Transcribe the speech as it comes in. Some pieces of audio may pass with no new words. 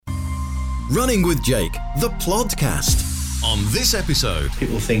Running with Jake, the podcast. On this episode,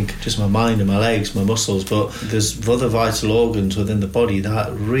 people think just my mind and my legs, my muscles, but there's other vital organs within the body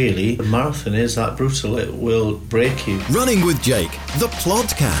that really, the marathon is that brutal, it will break you. Running with Jake, the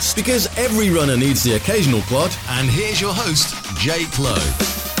podcast, because every runner needs the occasional plod. And here's your host, Jake Lowe.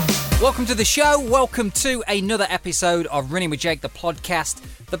 Welcome to the show. Welcome to another episode of Running with Jake, the podcast.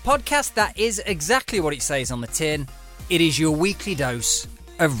 The podcast that is exactly what it says on the tin. It is your weekly dose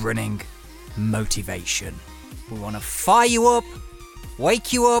of running motivation. We want to fire you up,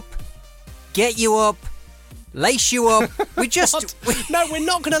 wake you up, get you up, lace you up. No, we're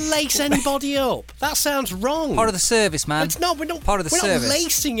not going to lace anybody up. That sounds wrong. Part of the service, man. It's not. We're not part of the service. We're not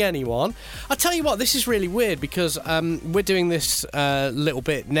lacing anyone. I tell you what, this is really weird because we're doing this little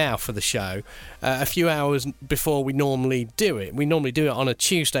bit now for the show a few hours before we normally do it. We normally do it on a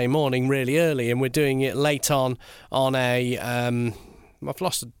Tuesday morning, really early, and we're doing it late on a. I've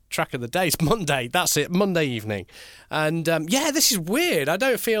lost track of the days. Monday, that's it, Monday evening. And this is weird. I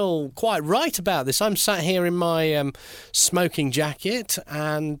don't feel quite right about this. I'm sat here in my smoking jacket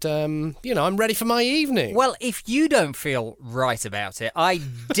and, I'm ready for my evening. Well, if you don't feel right about it, I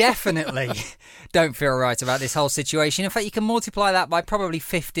definitely don't feel right about this whole situation. In fact, you can multiply that by probably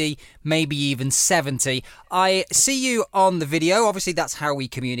 50, maybe even 70. I see you on the video. Obviously, that's how we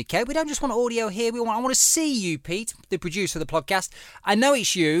communicate. We don't just want audio here. I want to see you, Pete, the producer of the podcast. I know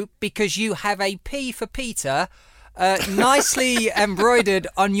it's you because you have a P for Peter nicely embroidered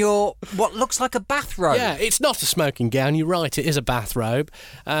on your what looks like a bathrobe. Yeah, it's not a smoking gown. You're right, it is a bathrobe.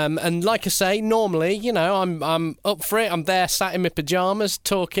 And like I say, normally, I'm up for it. I'm there, sat in my pajamas,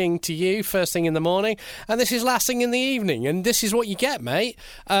 talking to you first thing in the morning, and this is last thing in the evening. And this is what you get, mate.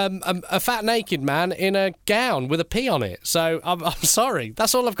 A fat naked man in a gown with a P on it. So I'm sorry.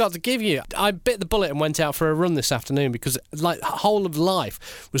 That's all I've got to give you. I bit the bullet and went out for a run this afternoon because whole of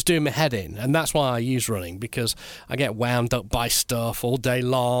life was doing my head in, and that's why I use running, because I get wound up by stuff all day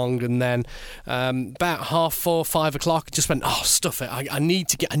long, and then about 4:30, 5 o'clock, I just went, stuff it. I need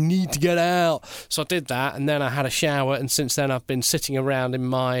to get out. So I did that, and then I had a shower, and since then I've been sitting around in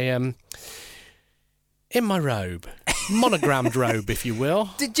my robe, monogrammed robe, if you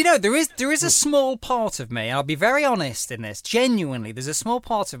will. Do you know there is a small part of me, and I'll be very honest in this. Genuinely, there's a small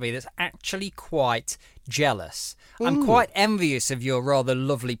part of me that's actually quite jealous. I'm quite envious of your rather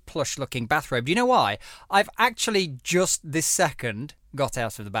lovely, plush-looking bathrobe. Do you know why? I've actually just this second got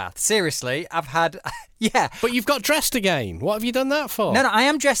out of the bath. Seriously, I've had... yeah. But you've got dressed again. What have you done that for? No, I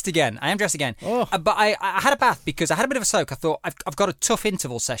am dressed again. Oh. But I had a bath because I had a bit of a soak. I thought, I've got a tough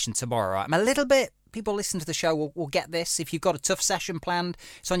interval session tomorrow. I'm a little bit... People listen to the show will get this. If you've got a tough session planned,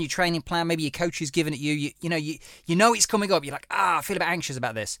 it's on your training plan, maybe your coach is giving it you know it's coming up. You're like, I feel a bit anxious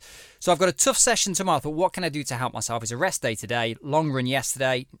about this. So I've got a tough session tomorrow. I thought, what can I do to help myself? It's a rest day today, long run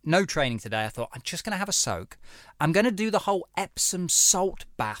yesterday, no training today. I thought, I'm just going to have a soak. I'm going to do the whole Epsom salt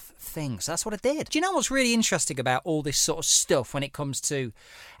bath thing. So that's what I did. Do you know what's really interesting about all this sort of stuff when it comes to,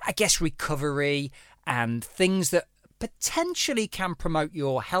 I guess, recovery and things that potentially can promote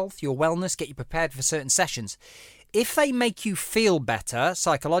your health, your wellness, get you prepared for certain sessions. If they make you feel better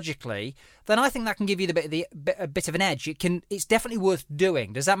psychologically, then I think that can give you a bit of an edge. It's definitely worth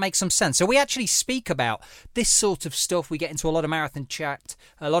doing. Does that make some sense? So we actually speak about this sort of stuff. We get into a lot of marathon chat,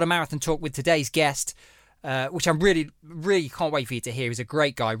 a lot of marathon talk with today's guest, which I'm really, really can't wait for you to hear. He's a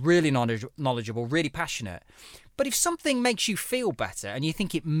great guy, really knowledgeable, really passionate. But if something makes you feel better and you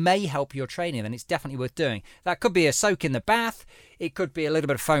think it may help your training, then it's definitely worth doing. That could be a soak in the bath. It could be a little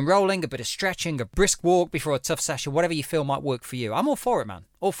bit of foam rolling, a bit of stretching, a brisk walk before a tough session, whatever you feel might work for you. I'm all for it, man.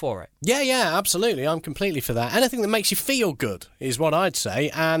 All for it. Yeah, absolutely. I'm completely for that. Anything that makes you feel good is what I'd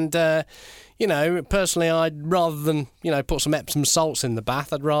say. And, personally, I'd rather than, put some Epsom salts in the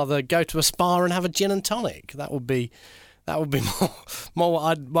bath, I'd rather go to a spa and have a gin and tonic. That would be more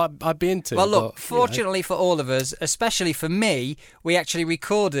what I'd be into. Well, look, fortunately for all of us, especially for me, we actually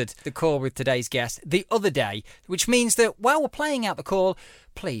recorded the call with today's guest the other day, which means that while we're playing out the call,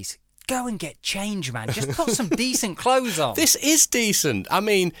 please go and get changed, man. Just put some decent clothes on. This is decent. I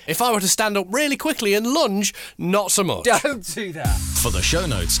mean, if I were to stand up really quickly and lunge, not so much. Don't do that. For the show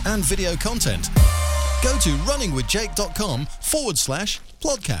notes and video content, go to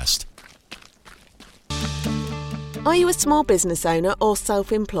runningwithjake.com/podcast. Are you a small business owner or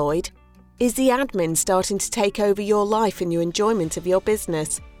self-employed? Is the admin starting to take over your life and your enjoyment of your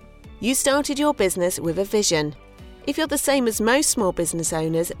business? You started your business with a vision. If you're the same as most small business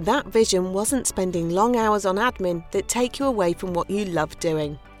owners, that vision wasn't spending long hours on admin that take you away from what you love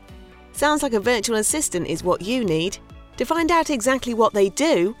doing. Sounds like a virtual assistant is what you need. To find out exactly what they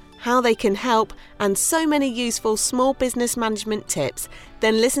do, how they can help, and so many useful small business management tips,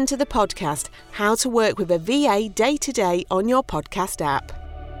 then listen to the podcast How to Work with a VA Day to Day on your podcast app.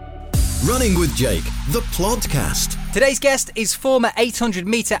 Running with Jake, the Plodcast. Today's guest is former 800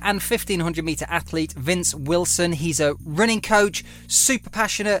 metre and 1500 metre athlete Vince Wilson. He's a running coach, super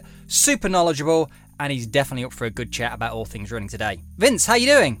passionate, super knowledgeable, and he's definitely up for a good chat about all things running today. Vince, how you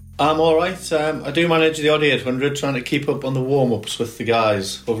doing? I'm all right. I do manage the odd 800, trying to keep up on the warm-ups with the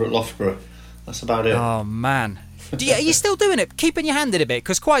guys over at Loughborough. That's about it. Oh, man. Are you still doing it? Keeping your hand in a bit?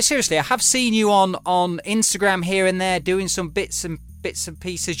 Because quite seriously, I have seen you on Instagram here and there doing some bits and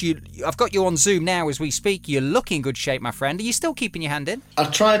pieces. I've got you on Zoom now as we speak. You're looking in good shape, my friend. Are you still keeping your hand in? I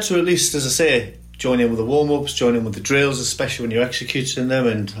try to, at least, as I say, join in with the warm-ups, join in with the drills, especially when you're executing them,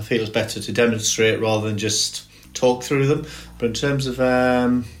 and I feel it's better to demonstrate rather than just talk through them. But in terms of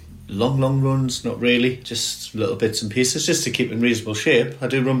long runs, not really, just little bits and pieces, just to keep in reasonable shape. I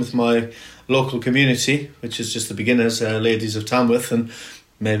do run with my local community, which is just the beginners, ladies of Tamworth, and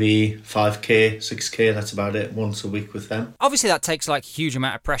maybe 5k, 6k, that's about it, once a week with them. Obviously that takes like a huge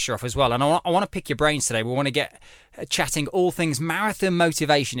amount of pressure off as well, and I want to pick your brains today. We want to get chatting all things marathon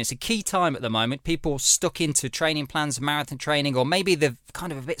motivation. It's a key time at the moment. People stuck into training plans, marathon training, or maybe they're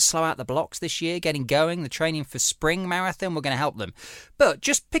kind of a bit slow out the blocks this year, getting going, the training for spring marathon. We're going to help them. But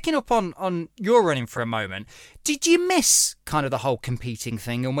just picking up on your running for a moment, did you miss kind of the whole competing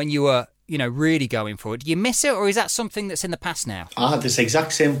thing, and when you were really going for it? Do you miss it, or is that something that's in the past now? I had this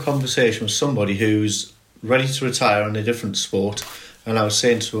exact same conversation with somebody who's ready to retire on a different sport, and I was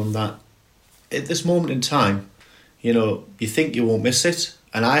saying to him that at this moment in time, you think you won't miss it,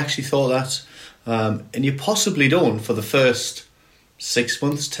 and I actually thought that, and you possibly don't for the first 6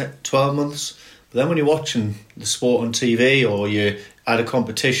 months, 12 months, but then when you're watching the sport on TV, or you're at a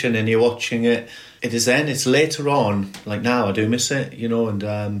competition and you're watching it, it's later on, like now I do miss it,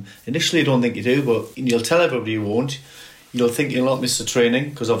 and initially I don't think you do, but you'll tell everybody you won't. You'll think you'll not miss the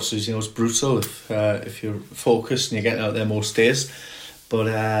training, because obviously, it's brutal if you're focused and you're getting out there most days. But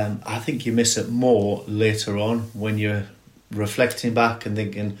I think you miss it more later on when you're reflecting back and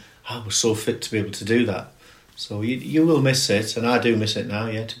thinking, I was so fit to be able to do that. So you will miss it, and I do miss it now,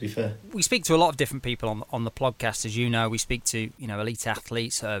 yeah, to be fair. We speak to a lot of different people on the podcast, as you know. We speak to, elite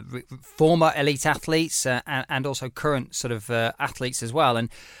athletes, former elite athletes, and also current sort of athletes as well. And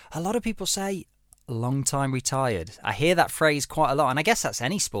a lot of people say, long time retired. I hear that phrase quite a lot, and I guess that's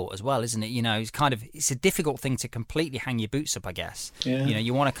any sport as well, isn't it? It's a difficult thing to completely hang your boots up, I guess. Yeah.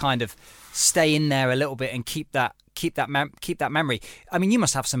 You want to kind of stay in there a little bit and keep that memory. I mean, you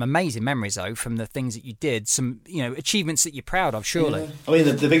must have some amazing memories though from the things that you did. Some achievements that you're proud of, surely. Yeah. I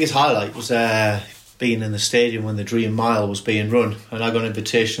mean, the biggest highlight was being in the stadium when the Dream Mile was being run, and I got an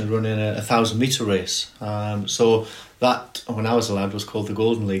invitation to run in a 1,000-metre race. So that, when I was a lad, was called the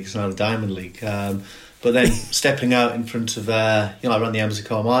Golden League. It's now the Diamond League. But then stepping out in front of, I ran the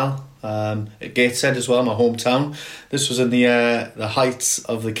Amsicor Mile at Gateshead as well, my hometown. This was in the heights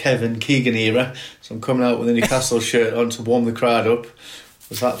of the Kevin Keegan era. So I'm coming out with a Newcastle shirt on to warm the crowd up. It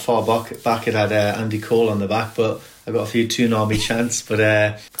was that far back it had Andy Cole on the back, but I got a few Toonarmy chants. But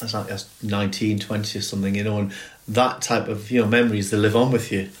that's 19, 20 or something, and that type of memories, they live on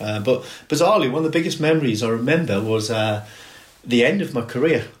with you. But bizarrely, one of the biggest memories I remember was the end of my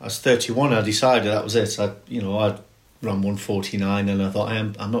career. I was 31. I decided that was it. I ran 149, and I thought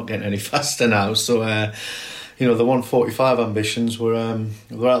I'm not getting any faster now. So the 145 ambitions were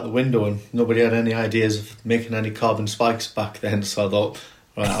out the window, and nobody had any ideas of making any carbon spikes back then. So I thought,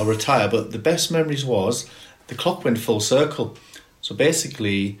 right, I'll retire. But the best memories was the clock went full circle. So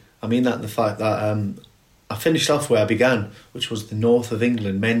basically, I mean that in the fact that I finished off where I began, which was the North of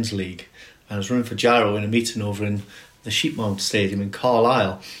England Men's League. And I was running for Jarrow in a meeting over in the Sheepmount Stadium in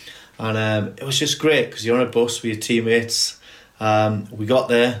Carlisle. And it was just great because you're on a bus with your teammates. We got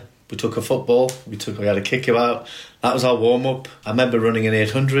there, we took a football, we had a kick about. That was our warm-up. I remember running an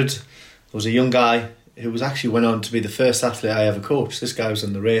 800. There was a young guy who actually went on to be the first athlete I ever coached. This guy was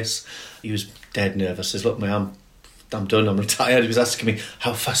in the race. He was dead nervous. He says, look, mate, I'm done, I'm retired. He was asking me,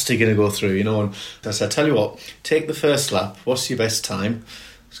 how fast are you going to go through, And I said, tell you what, take the first lap, what's your best time?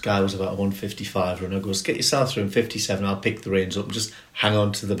 This guy was about a 155 runner. Goes, get yourself through in 57, I'll pick the reins up and just hang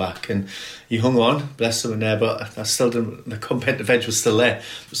on to the back. And he hung on, bless him in there, but I still didn't, the competitive edge was still there.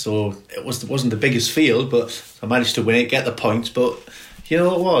 So it wasn't the biggest field, but I managed to win it, get the points. But you know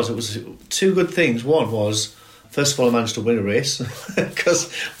what it was? It was two good things. One was, first of all, I managed to win a race,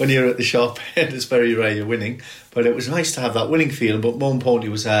 because when you're at the sharp end, it's very rare you're winning. But it was nice to have that winning feeling. But more importantly,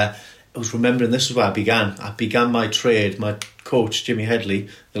 it was remembering this is where I began. I began my trade. My coach, Jimmy Headley,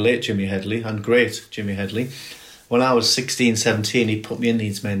 the late Jimmy Headley, and great Jimmy Headley, when I was 16, 17, he put me in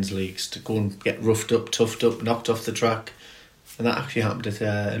these men's leagues to go and get roughed up, toughed up, knocked off the track. And that actually happened at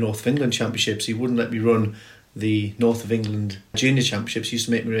the North of England Championships. He wouldn't let me run the North of England Junior Championships. He used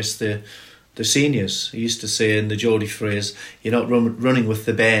to make me race the seniors. He used to say in the Geordie phrase, you're not running with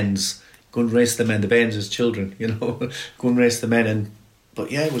the bairns. Go and race the men. The bairns as children, Go and race the men.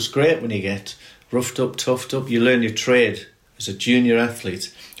 But yeah, it was great when you get roughed up, toughed up. You learn your trade as a junior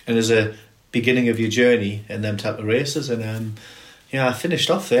athlete and as a beginning of your journey in them type of races. And I finished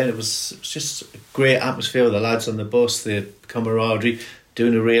off there, and it was just a great atmosphere with the lads on the bus, the camaraderie,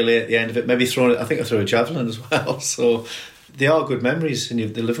 doing a relay at the end of it, maybe throwing it. I think I threw a javelin as well. So they are good memories, and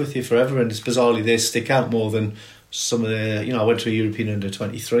they live with you forever. And it's bizarrely they stick out more than some of the. I went to a European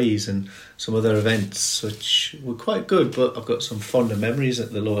under-23s and some other events which were quite good, but I've got some fonder memories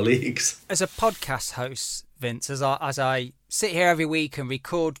at the lower leagues. As a podcast host, Vince, as I sit here every week and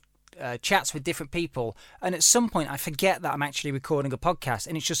record chats with different people, and at some point I forget that I'm actually recording a podcast,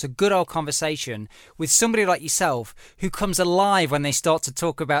 and it's just a good old conversation with somebody like yourself who comes alive when they start to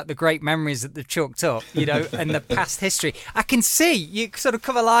talk about the great memories that they've chalked up, and the past history. I can see you sort of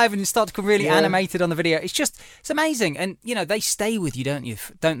come alive and you start to become really animated on the video. It's amazing, and they stay with you,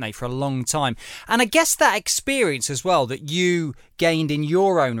 don't they, for a long time. And I guess that experience as well that you gained in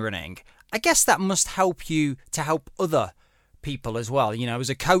your own running, I guess that must help you to help other people as well,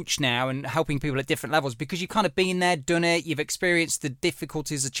 as a coach now and helping people at different levels, because you've kind of been there, done it, you've experienced the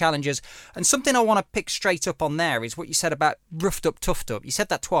difficulties, the challenges. And something I want to pick straight up on there is what you said about roughed up, toughed up. You said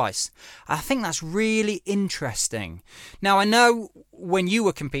that twice. I think that's really interesting. Now, I know when you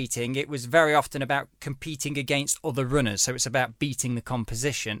were competing, it was very often about competing against other runners. So it's about beating the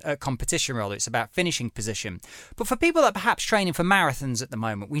competition. It's about finishing position. But for people that are perhaps training for marathons at the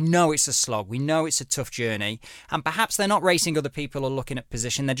moment, we know it's a slog. We know it's a tough journey. And perhaps they're not racing other people or looking at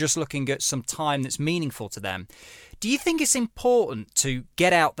position. They're just looking at some time that's meaningful to them. Do you think it's important to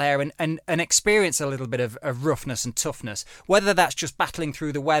get out there and experience a little bit of roughness and toughness, whether that's just battling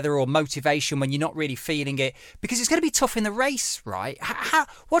through the weather or motivation when you're not really feeling it? Because it's going to be tough in the race, right?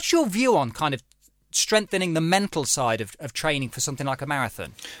 What's your view on kind of strengthening the mental side of training for something like a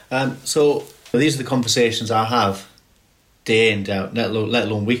marathon? So these are the conversations I have day in, day out, let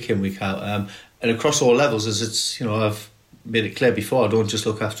alone week in, week out. And across all levels, as it's, I've made it clear before, I don't just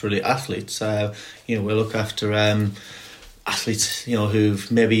look after elite athletes. We look after athletes,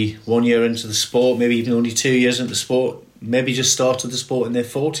 who've maybe 1 year into the sport, maybe even only 2 years into the sport, maybe just started the sport in their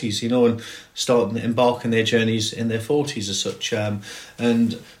 40s, and embarking their journeys in their 40s as such.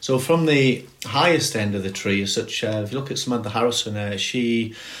 And so from the highest end of the tree as such, if you look at Samantha Harrison,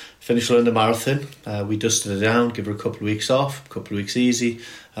 she finished London Marathon. We dusted her down, give her a couple of weeks off, a couple of weeks easy.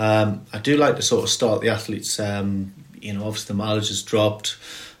 I do like to sort of start the athletes, obviously the mileage has dropped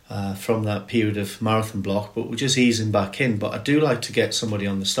from that period of marathon block, but we're just easing back in. But I do like to get somebody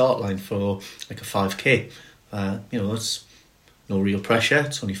on the start line for like a 5k. It's no real pressure.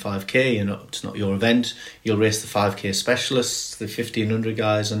 It's only 5k. It's not your event. You'll race the 5k specialists, the 1500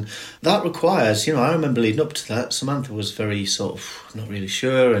 guys, and that requires. I remember leading up to that, Samantha was very sort of not really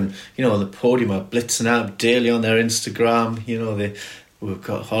sure, and the podium are blitzing out daily on their Instagram. We've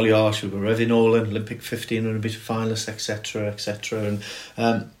got Holly Arsh, we've got Revy Nolan, Olympic 1500 metre finalist, etc., etc.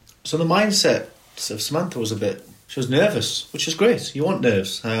 And so the mindset of Samantha was she was nervous, which is great. You want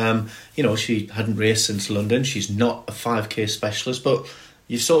nerves. She hadn't raced since London. She's not a 5k specialist, but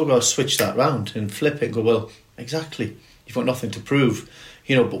you've sort of got to switch that round and flip it and go, well, exactly. You've got nothing to prove,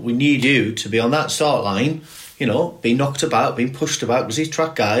 but we need you to be on that start line, being knocked about, being pushed about, because these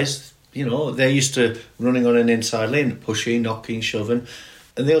track guys, they're used to running on an inside lane, pushing, knocking, shoving,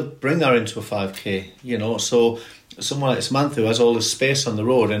 and they'll bring that into a 5k, so someone like Samantha who has all this space on the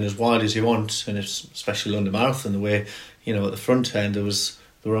road and as wide as you want, and especially London Marathon, the way, at the front end they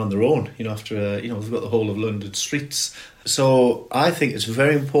were on their own, after, they've got the whole of London streets. So I think it's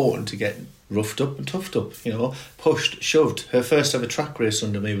very important to get roughed up and toughed up, pushed, shoved. Her first ever track race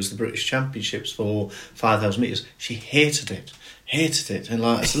under me was the British Championships for 5,000 metres. She hated it. And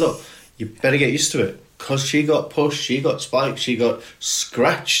I said, look, you better get used to it, because she got pushed, she got spiked, she got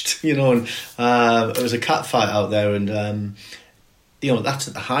scratched, and it was a cat fight out there, and that's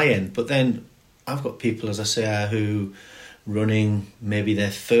at the high end. But then I've got people, as I say, who running maybe their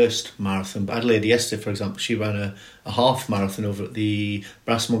first marathon. But Adelaide yesterday, for example, she ran a half marathon over at the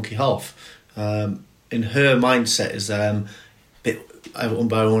Brass Monkey Half. In her mindset is bit by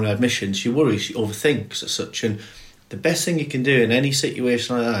her own admission, she worries, she overthinks as such, and the best thing you can do in any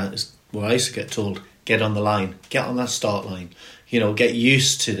situation like that is, well, I used to get told, get on the line, get on that start line, get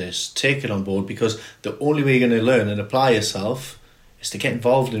used to this, take it on board, because the only way you're going to learn and apply yourself is to get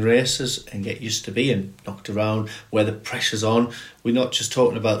involved in races and get used to being knocked around, where the pressure's on. We're not just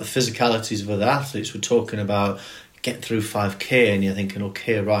talking about the physicalities of other athletes, we're talking about getting through 5k and you're thinking,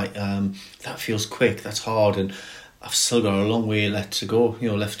 okay, right, that feels quick, that's hard, and I've still got a long way left to go,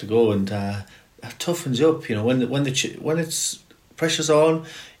 and that toughens you up. When it's pressure's on,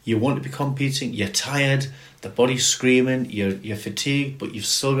 you want to be competing, you're tired, the body's screaming, you're fatigued, but you've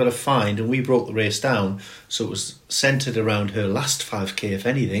still got to find, and we broke the race down, so it was centred around her last 5k, if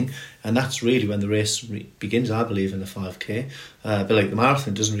anything, and that's really when the race begins, I believe, in the 5k. But like the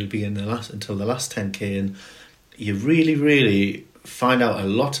marathon doesn't really begin until the last 10k, and you really, really find out a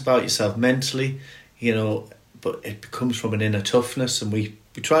lot about yourself mentally, but it comes from an inner toughness, and we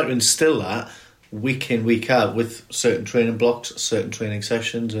try to instill that week in, week out with certain training blocks, certain training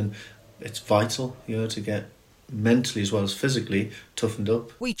sessions, and it's vital, to get mentally as well as physically toughened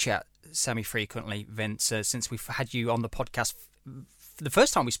up. We chat semi-frequently, Vince, since we've had you on the podcast the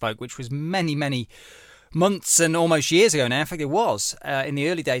first time we spoke, which was many, many months and almost years ago now. In fact, it was in the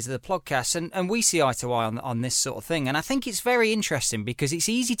early days of the podcast, and we see eye to eye on this sort of thing. And I think it's very interesting because it's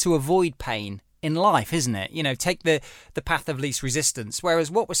easy to avoid pain in life, isn't it? Take the path of least resistance.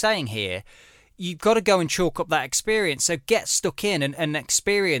 Whereas what we're saying here, you've got to go and chalk up that experience. So get stuck in and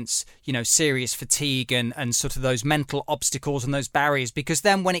experience, serious fatigue and sort of those mental obstacles and those barriers. Because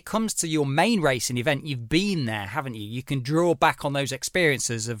then when it comes to your main racing event, you've been there, haven't you? You can draw back on those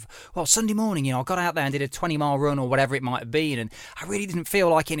experiences of, well, Sunday morning, I got out there and did a 20-mile run or whatever it might have been. And I really didn't feel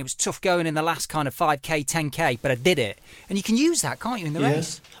like it. It was tough going in the last kind of 5K, 10K, but I did it. And you can use that, can't you, in the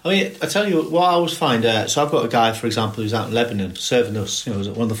race? I mean, I tell you what I always find, so I've got a guy, for example, who's out in Lebanon serving us,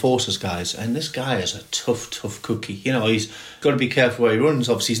 one of the forces guys, and this guy is a tough cookie. He's got to be careful where he runs.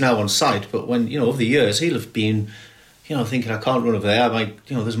 Obviously, he's now on site, but when, over the years, he'll have been, thinking, I can't run over there.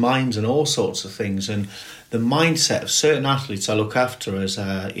 There's mines and all sorts of things. And the mindset of certain athletes I look after as,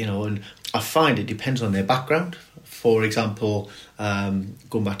 and I find it depends on their background. For example,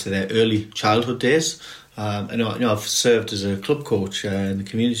 going back to their early childhood days, I've served as a club coach in the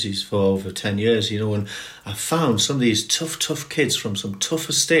communities for over 10 years, and I've found some of these tough kids from some tough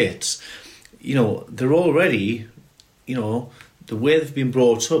estates, they're already, the way they've been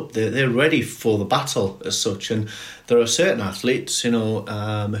brought up, they're ready for the battle as such. And there are certain athletes,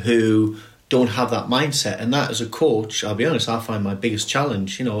 who don't have that mindset. And that, as a coach, I'll be honest, I find my biggest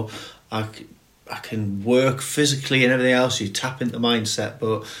challenge. I can work physically and everything else, you tap into mindset,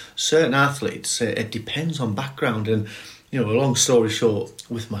 but certain athletes, it depends on background. And, a long story short,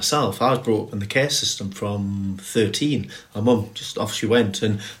 with myself, I was brought up in the care system from 13. My mum, just off she went.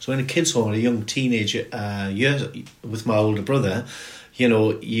 And so in a kid's home, a young teenager years with my older brother,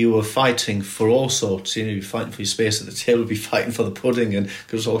 you were fighting for all sorts. You're fighting for your space at the table, be fighting for the pudding, and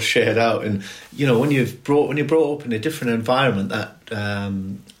it was all shared out. And, when you're brought up in a different environment that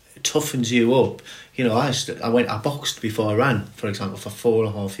toughens you up. I boxed before I ran, for example, for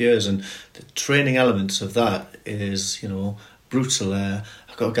 4.5 years, and the training elements of that is, brutal.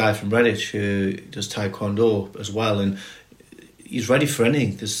 I've got a guy from Redditch who does Taekwondo as well, and he's ready for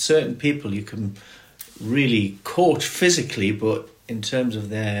anything. There's certain people you can really coach physically, but in terms of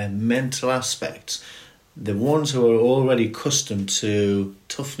their mental aspects, the ones who are already accustomed to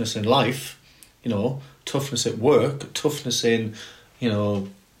toughness in life, toughness at work, toughness in,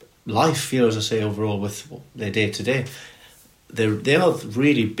 life, as I say, overall with their day-to-day, they are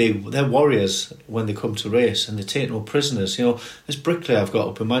really big, they're warriors when they come to race, and they take no prisoners. This bricklayer I've got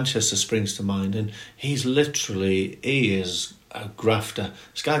up in Manchester springs to mind, and he is a grafter.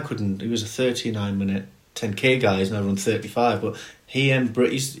 This guy he was a 39-minute 10k guy, he's now run 35, but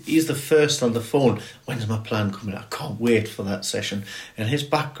he's the first on the phone. When's my plan coming? I can't wait for that session. And his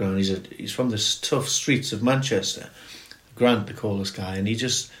background, he's from the tough streets of Manchester, Grant, they call this guy, and he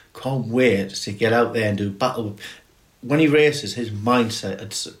just can't wait to get out there and do battle. When he races, his mindset,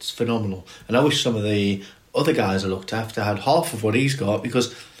 it's phenomenal. And I wish some of the other guys I looked after had half of what he's got,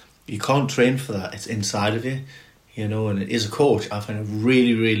 because you can't train for that. It's inside of you, and as a coach, I find a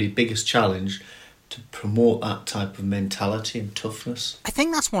really, really biggest challenge to promote that type of mentality and toughness. I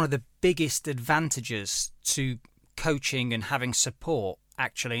think that's one of the biggest advantages to coaching and having support,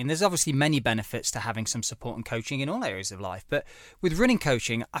 actually. And there's obviously many benefits to having some support and coaching in all areas of life. But with running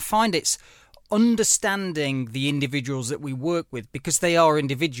coaching, I find it's understanding the individuals that we work with, because they are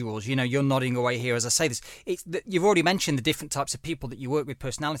individuals. You're nodding away here as I say this. You've already mentioned the different types of people that you work with,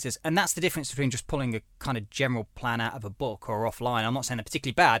 personalities, and that's the difference between just pulling a kind of general plan out of a book or offline. I'm not saying they're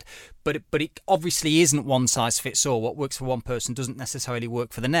particularly bad, but it obviously isn't one size fits all. What works for one person doesn't necessarily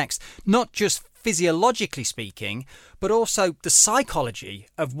work for the next. Not just physiologically speaking, but also the psychology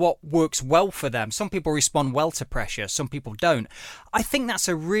of what works well for them. Some people respond well to pressure, some people don't. I think that's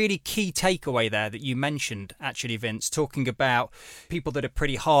a really key takeaway there that you mentioned, actually, Vince, talking about people that are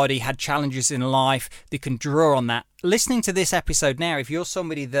pretty hardy, had challenges in life, they can draw on that. Listening to this episode now, if you're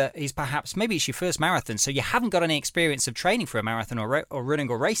somebody that is perhaps, maybe it's your first marathon, so you haven't got any experience of training for a marathon or running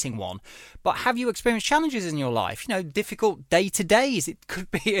or racing one, but have you experienced challenges in your life? You know, difficult day-to-days. It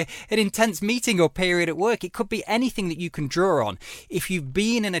could be an intense meeting or period at work. It could be anything that you can draw on. If you've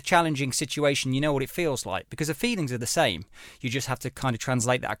been in a challenging situation, you know what it feels like, because the feelings are the same. You just have to kind of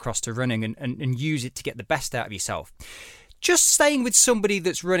translate that across to running and use it to get the best out of yourself. Just staying with somebody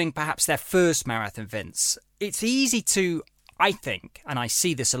that's running perhaps their first marathon, Vince, it's easy to, I think, and I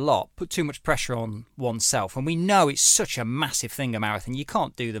see this a lot, put too much pressure on oneself. And we know it's such a massive thing, a marathon. You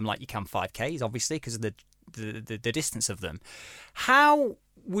can't do them like you can 5Ks, obviously, because of the distance of them. How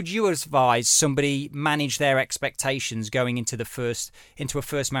would you advise somebody manage their expectations going into a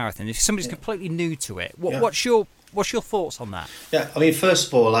first marathon? If somebody's completely new to it, what's your thoughts on that? Yeah, I mean, first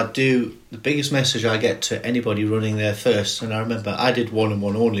of all, the biggest message I get to anybody running there first, and I remember I did one and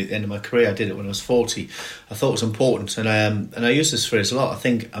one only at the end of my career. I did it when I was 40. I thought it was important, and I use this phrase a lot. I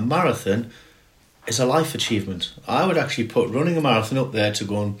think a marathon is a life achievement. I would actually put running a marathon up there to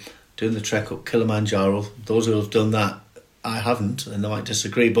go and doing the trek up Kilimanjaro. Those who have done that, I haven't, and they might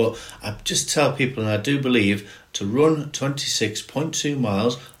disagree, but I just tell people, and I do believe, to run 26.2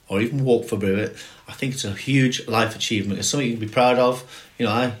 miles or even walk for a bit of it, I think it's a huge life achievement. It's something you can be proud of. You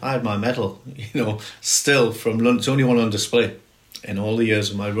know, I had my medal, still from London. It's the only one on display in all the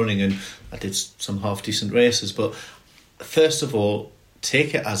years of my running, and I did some half-decent races. But first of all,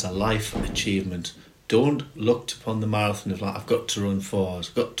 take it as a life achievement. Don't look upon the marathon as like, I've got to run 4 hours,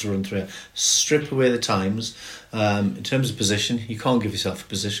 I've got to run 3 hours. Strip away the times. In terms of position, you can't give yourself a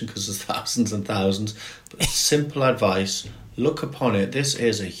position because there's thousands and thousands. But simple advice, look upon it. This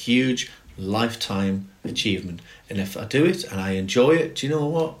is a huge lifetime achievement. And if I do it and I enjoy it, do you know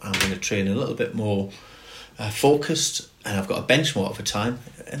what? I'm going to train a little bit more focused, and I've got a benchmark for time.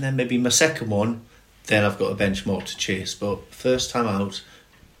 And then maybe my second one, then I've got a benchmark to chase. But first time out,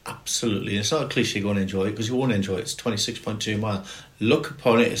 absolutely. It's not a cliche, go and enjoy it, because you won't enjoy it. It's 26.2 miles. Look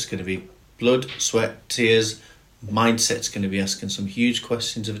upon it. It's going to be blood, sweat, tears. Mindset's going to be asking some huge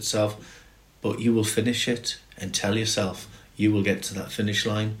questions of itself, but you will finish it, and tell yourself you will get to that finish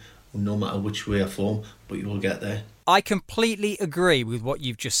line no matter which way or form, but you will get there. I completely agree with what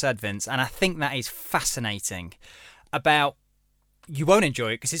you've just said, Vince, and I think that is fascinating about you won't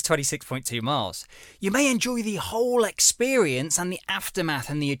enjoy it because it's 26.2 miles. You may enjoy the whole experience and the aftermath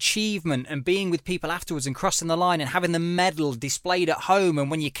and the achievement and being with people afterwards and crossing the line and having the medal displayed at home, and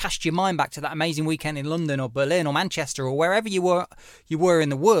when you cast your mind back to that amazing weekend in London or Berlin or Manchester or wherever you were in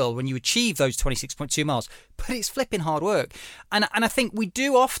the world when you achieved those 26.2 miles. But it's flipping hard work. And I think we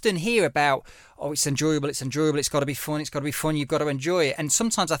do often hear about, oh, it's enjoyable, it's got to be fun, you've got to enjoy it. And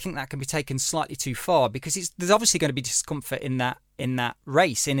sometimes I think that can be taken slightly too far, because there's obviously going to be discomfort in that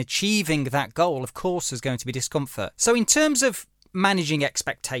race. In achieving that goal, of course, there's going to be discomfort. So in terms of managing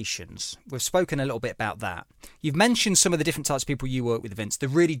expectations, we've spoken a little bit about that. You've mentioned some of the different types of people you work with, Vince, the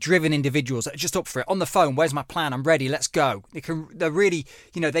really driven individuals that are just up for it, on the phone, where's my plan, I'm ready, let's go. They're really,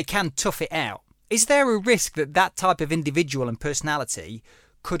 they can tough it out. Is there a risk that type of individual and personality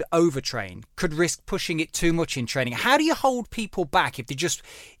could overtrain, could risk pushing it too much in training? How do you hold people back if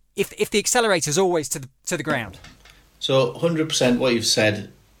the accelerator's always to the ground? So 100% what you've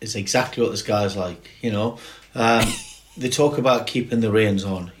said is exactly what this guy's like, They talk about keeping the reins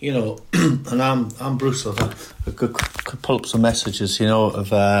on, and I'm Bruce. I could pull up some messages,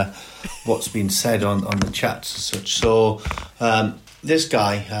 of what's been said on the chats and such. So this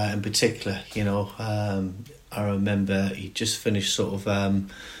guy in particular, I remember he just finished sort of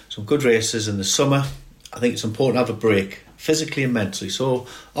some good races in the summer. I think it's important to have a break, physically and mentally. So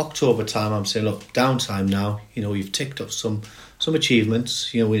October time, I'm saying, look, downtime now. You've ticked up some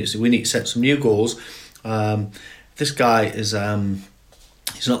achievements. We need to set some new goals. This guy is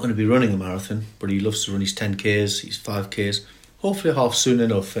he's not going to be running a marathon, but he loves to run his 10Ks, his 5Ks. Hopefully half soon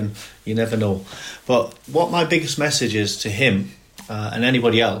enough, and you never know. But what my biggest message is to him and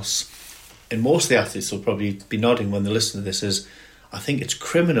anybody else, and most of the athletes will probably be nodding when they listen to this, is I think it's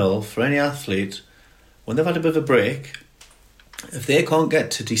criminal for any athlete, when they've had a bit of a break, if they can't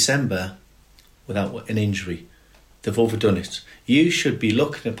get to December without an injury, they've overdone it. You should be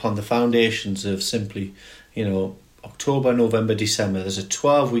looking upon the foundations of simply, October, November, December. There's a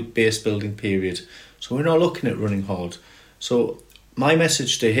 12-week base building period. So we're not looking at running hard. So my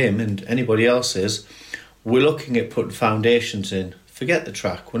message to him and anybody else is, we're looking at putting foundations in forget the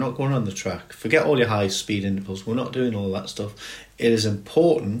track. We're not going on the track. Forget all your high speed intervals. We're not doing all that stuff. It is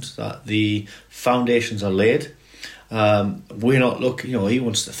important that the foundations are laid. We're not looking, he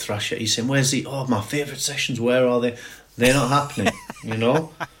wants to thrash it. He's saying, my favourite sessions, where are they? They're not happening,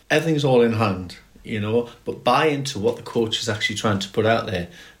 Everything's all in hand, but buy into what the coach is actually trying to put out there.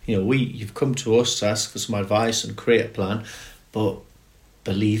 You've come to us to ask for some advice and create a plan, but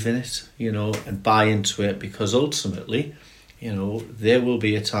believe in it, and buy into it, because ultimately, there will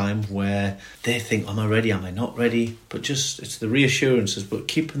be a time where they think, am I ready, am I not ready? But it's the reassurances, but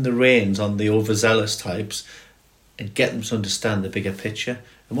keeping the reins on the overzealous types and get them to understand the bigger picture.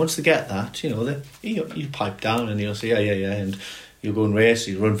 And once they get that, you pipe down and you'll say, yeah, and you'll go and race,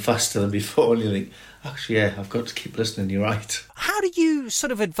 you run faster than before, and you think, actually, yeah, I've got to keep listening, you're right. How do you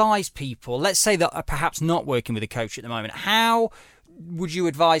sort of advise people, let's say that are perhaps not working with a coach at the moment, how would you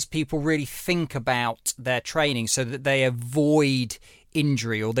advise people really think about their training so that they avoid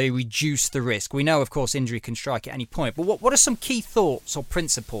injury or they reduce the risk? We know, of course, injury can strike at any point, but what are some key thoughts or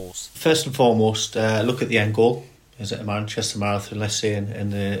principles? First and foremost, look at the end goal. Is it a Manchester Marathon, let's say,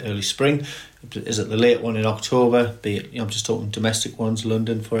 in the early spring? Is it the late one in October? Be it, I'm just talking domestic ones,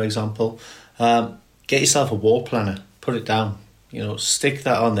 London, for example. Get yourself a wall planner, put it down, stick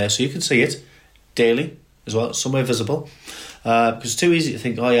that on there so you can see it daily as well, somewhere visible. Because it's too easy to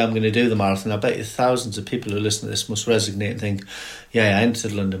think, I'm going to do the marathon. I bet you thousands of people who listen to this must resonate and think, I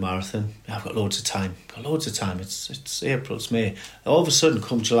entered London Marathon. I've got loads of time. It's April, it's May. All of a sudden,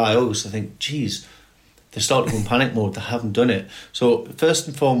 come July, August, I think, geez, they start to go in panic mode. They haven't done it. So first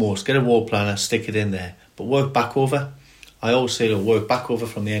and foremost, get a wall planner, stick it in there. But work back over. I always say work back over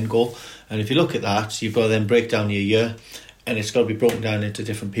from the end goal. And if you look at that, you've got to then break down your year. And it's got to be broken down into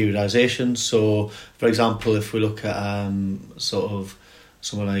different periodisations. So, for example, if we look at sort of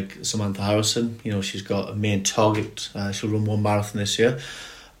someone like Samantha Harrison, she's got a main target. She'll run one marathon this year.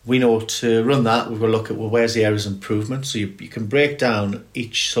 We know to run that, we've got to look at, where's the areas of improvement. So you can break down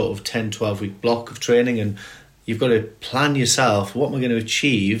each sort of 10, 12-week block of training, and you've got to plan yourself, what am I going to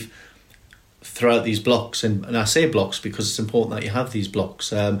achieve throughout these blocks? And I say blocks because it's important that you have these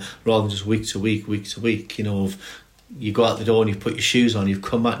blocks rather than just week to week. You go out the door and you put your shoes on, you've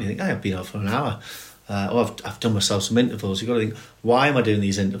come back and you think, I've been out for an hour. I've done myself some intervals. You've got to think, why am I doing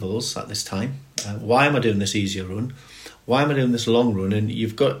these intervals at this time? Why am I doing this easier run? Why am I doing this long run? And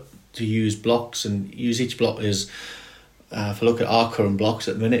you've got to use blocks and use each block as, if I look at our current blocks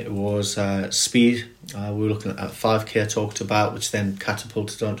at the minute, it was speed. We were looking at 5k I talked about, which then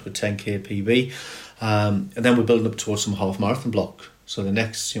catapulted onto a 10k PB. And then we're building up towards some half marathon block. So the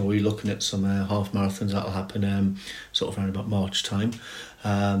next, we're looking at some half marathons that'll happen sort of around about March time.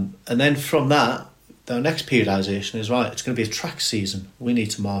 And then from that, the next periodisation is, right, it's going to be a track season. We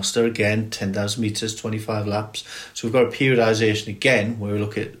need to master, again, 10,000 metres, 25 laps. So we've got a periodisation again where we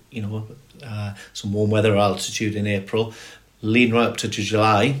look at, some warm weather altitude in April, leading right up to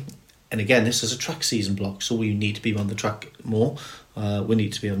July. And again, this is a track season block, so we need to be on the track more. We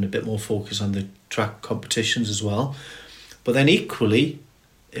need to be having a bit more focus on the track competitions as well. But then equally,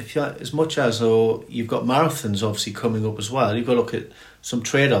 as much as you've got marathons obviously coming up as well, you've got to look at some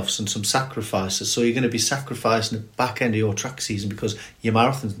trade-offs and some sacrifices. So you're going to be sacrificing the back end of your track season because your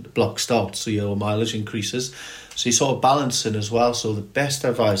marathon block starts, so your mileage increases. So you're sort of balancing as well. So the best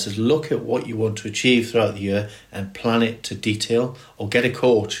advice is look at what you want to achieve throughout the year and plan it to detail, or get a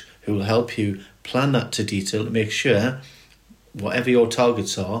coach who will help you plan that to detail to make sure whatever your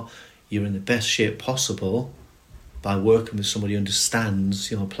targets are, you're in the best shape possible by working with somebody who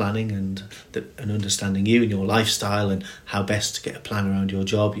understands, planning and understanding you and your lifestyle and how best to get a plan around your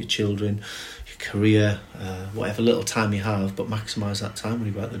job, your children, your career, whatever little time you have, but maximise that time when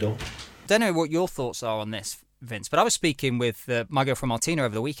you go out the door. Don't know what your thoughts are on this, Vince, but I was speaking with my girlfriend Martina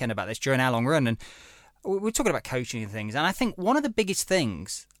over the weekend about this during our long run, and we were talking about coaching and things, and I think one of the biggest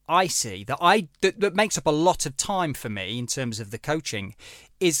things I see that makes up a lot of time for me in terms of the coaching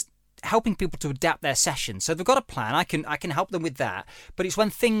is helping people to adapt their sessions. So they've got a plan, I can help them with that, but it's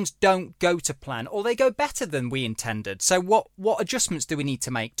when things don't go to plan or they go better than we intended. So what adjustments do we need to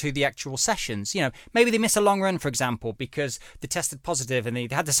make to the actual sessions? Maybe they miss a long run, for example, because they tested positive and they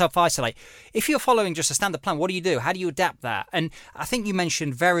had to self-isolate. If you're following just a standard plan, what do you do? How do you adapt that? And I think you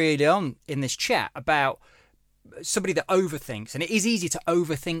mentioned very early on in this chat about somebody that overthinks, and it is easy to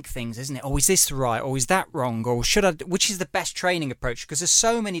overthink things, isn't it? Is this right, or is that wrong, or which is the best training approach? Because there's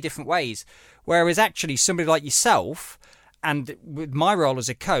so many different ways, whereas actually somebody like yourself, and with my role as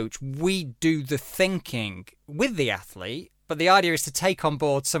a coach, we do the thinking with the athlete, but the idea is to take on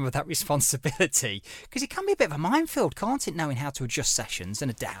board some of that responsibility, because it can be a bit of a minefield, can't it, knowing how to adjust sessions and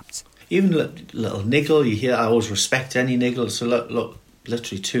adapt? even little niggle, you hear, I always respect any niggle. So look,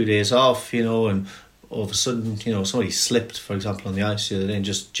 literally 2 days off, you know, and all of a sudden, you know, somebody slipped, for example, on the ice the other day and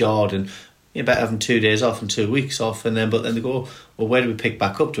just jarred, and you're better having 2 days off and 2 weeks off, but then they go, well, where do we pick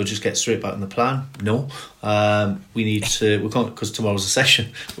back up? Do we just get straight back on the plan? No. We can't, because tomorrow's a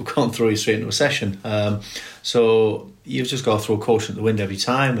session. We can't throw you straight into a session. So you've just got to throw caution to the wind every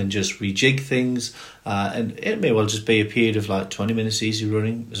time and just rejig things. And it may well just be a period of like 20 minutes easy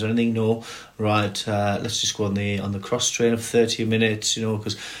running. Is there anything? No. Right, let's just go on the cross train of 30 minutes, you know,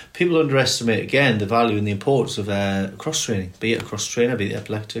 because people underestimate, again, the value and the importance of cross training, be it a cross trainer, be it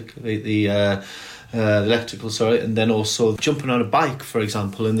epileptic, be it the electrical, and then also jumping on a bike, for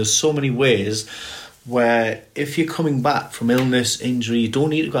example. And there's so many ways where if you're coming back from illness, injury, you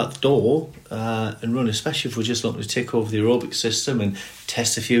don't need to go out the door and run, especially if we're just looking to take over the aerobic system and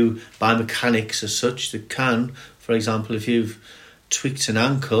test a few biomechanics as such that can, for example, if you've tweaked an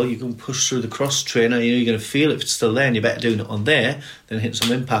ankle, you can push through the cross trainer, you know, you're going to feel if it's still there, and you're better doing it on there than hitting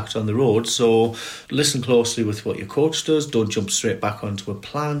some impact on the road. So listen closely with what your coach does. Don't jump straight back onto a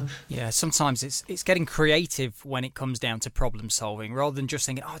plan. Yeah, sometimes it's getting creative when it comes down to problem solving, rather than just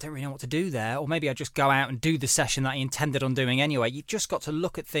thinking, I don't really know what to do there, or maybe I just go out and do the session that I intended on doing anyway. You've just got to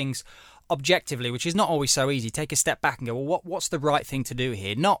look at things objectively, which is not always so easy. Take a step back and go, well, what's the right thing to do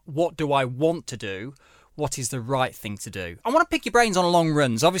here? Not what do I want to do, what is the right thing to do? I want to pick your brains on long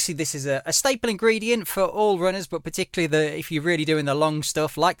runs. Obviously, this is a staple ingredient for all runners, but particularly if you're really doing the long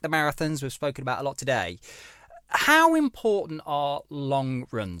stuff, like the marathons we've spoken about a lot today. How important are long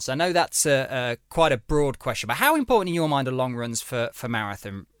runs? I know that's quite a broad question, but how important in your mind are long runs for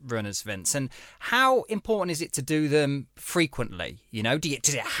marathon runners, Vince? And how important is it to do them frequently? You know,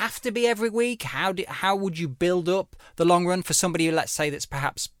 does it have to be every week? How would you build up the long run for somebody, let's say, that's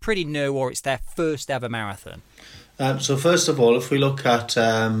perhaps pretty new or it's their first ever marathon? So first of all, if we look at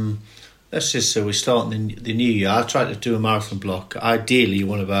let's just say we start in the new year. I try to do a marathon block. Ideally, you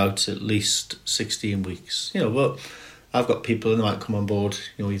want about at least 16 weeks. You know, but I've got people that might come on board,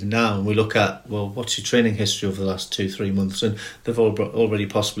 you know, even now, and we look at, well, what's your training history over the last 2-3 months? And they've already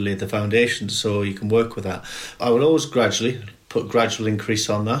possibly laid the foundations, so you can work with that. I would always put gradual increase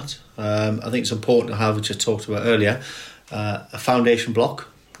on that. I think it's important to have, which I talked about earlier, a foundation block.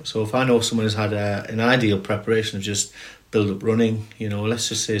 So if I know someone has had an ideal preparation of just build up running, you know, let's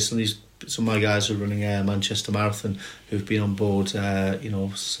just say some of my guys are running a Manchester Marathon who've been on board, you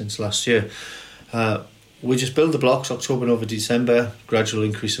know, since last year. We just build the blocks, October, November, December, gradual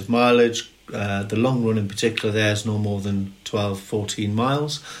increase of mileage. The long run in particular there is no more than 12, 14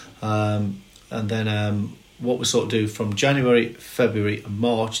 miles. And then what we sort of do from January, February and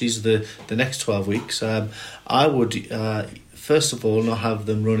March, these are the next 12 weeks. I would... First of all, not have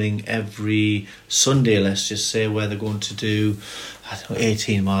them running every Sunday, let's just say, where they're going to do,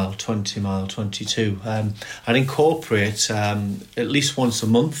 18 mile, 20 mile, 22. I'd incorporate at least once a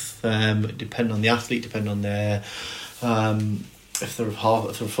month, depending on the athlete, depending on their, if they're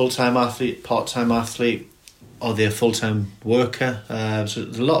a full-time athlete, part-time athlete, or they're a full-time worker. So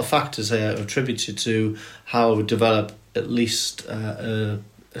there's a lot of factors there attributed to how I would develop at least a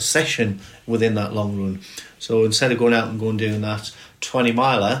session within that long run. So instead of going out and doing that 20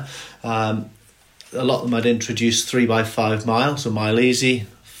 miler, a lot of them I'd introduce 3x5 miles, so mile easy,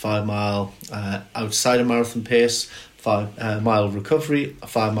 5 mile outside of marathon pace, 5 mile recovery, a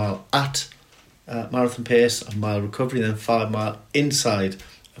 5 mile at marathon pace, a mile recovery, then 5 mile inside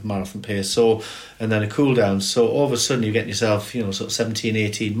of marathon pace. So, and then a cool down. So all of a sudden you get yourself, you know, sort of 17,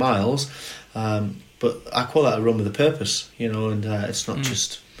 18 miles. But I call that a run with a purpose, you know, and it's not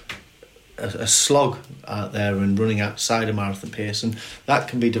just a slog out there and running outside a marathon pace, and that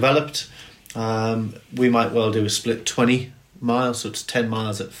can be developed. We might well do a split 20 miles, so it's 10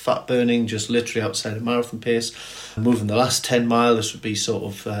 miles at fat burning, just literally outside a marathon pace. Moving the last 10 miles, this would be sort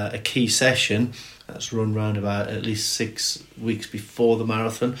of a key session that's run round about at least 6 weeks before the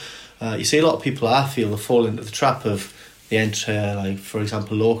marathon. You see a lot of people, I feel, fall into the trap of the enter, like for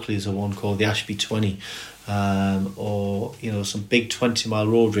example locally there's a one called the Ashby 20, or you know, some big 20-mile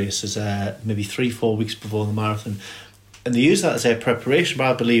road races maybe 3-4 weeks before the marathon, and they use that as their preparation. But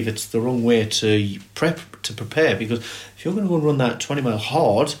I believe it's the wrong way to prepare, because if you're going to go and run that 20-mile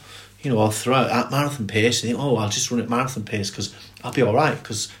hard, you know, or throughout at marathon pace, and think, oh, I'll just run at marathon pace because I'll be all right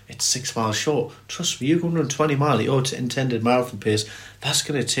because it's 6 miles short. Trust me, you're going to run 20 mile at your intended marathon pace, that's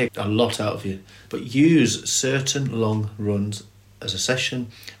going to take a lot out of you. But use certain long runs as a session,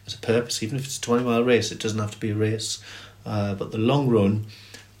 as a purpose. Even if it's a 20-mile race, it doesn't have to be a race. But the long run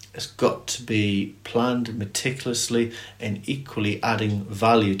has got to be planned meticulously and equally adding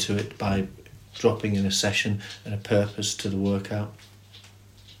value to it by dropping in a session and a purpose to the workout.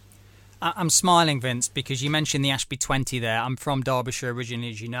 I'm smiling, Vince, because you mentioned the Ashby 20 there. I'm from Derbyshire originally,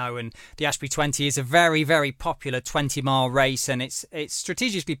 as you know, and the Ashby 20 is a very, very popular 20-mile race, and it's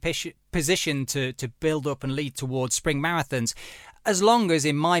strategically positioned to build up and lead towards spring marathons. As long as,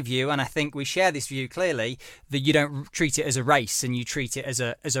 in my view, and I think we share this view clearly, that you don't treat it as a race and you treat it as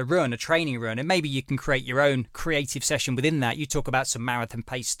a run, a training run, and maybe you can create your own creative session within that. You talk about some marathon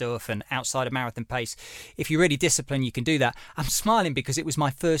pace stuff and outside of marathon pace. If you're really disciplined, you can do that. I'm smiling because it was my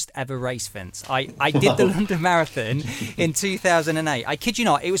first ever race, Vince. I did the London Marathon in 2008. I kid you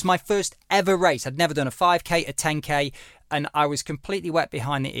not, it was my first ever race. I'd never done a 5K, a 10K, and I was completely wet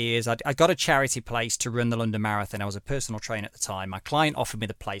behind the ears. I got a charity place to run the London Marathon. I was a personal trainer at the time. My client offered me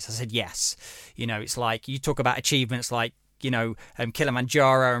the place. I said yes. You know, it's like, you talk about achievements like, you know,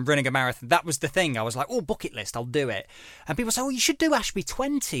 Kilimanjaro and running a marathon. That was the thing. I was like, oh, bucket list, I'll do it. And people say, oh, you should do Ashby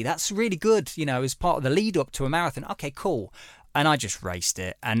 20. That's really good, you know, as part of the lead up to a marathon. Okay, cool. And I just raced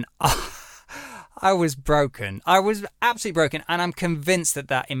it. And I was broken. I was absolutely broken. And I'm convinced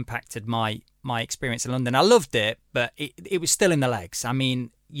that impacted my experience in London. I loved it, but it was still in the legs. I mean,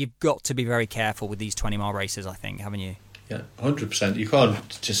 you've got to be very careful with these 20-mile races, I think, haven't you? Yeah, 100%. You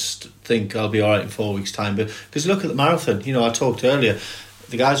can't just think I'll be all right in 4 weeks' time. But because look at the marathon. You know, I talked earlier,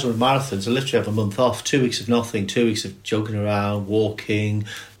 the guys who run marathons, they literally have a month off, 2 weeks of nothing, 2 weeks of jogging around, walking,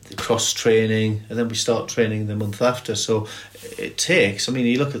 cross training, and then we start training the month after. So it takes, I mean,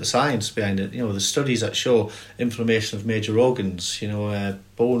 you look at the science behind it, you know, the studies that show inflammation of major organs, you know,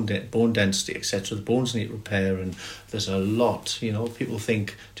 bone density, etc. The bones need repair, and there's a lot, you know, people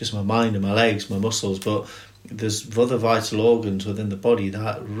think just my mind and my legs, my muscles, but there's other vital organs within the body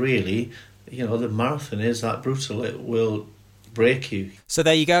that really, you know, the marathon is that brutal. It will break you. So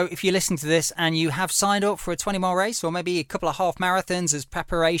there you go. If you listen to this and you have signed up for a 20-mile race or maybe a couple of half marathons as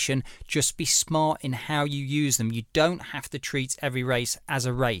preparation, just be smart in how you use them. You don't have to treat every race as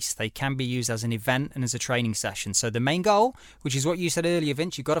a race. They can be used as an event and as a training session. So the main goal, which is what you said earlier,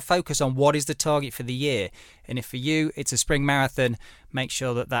 Vince, you've got to focus on what is the target for the year. And if for you it's a spring marathon, make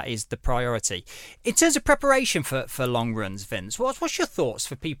sure that is the priority. In terms of preparation for long runs, Vince, what's your thoughts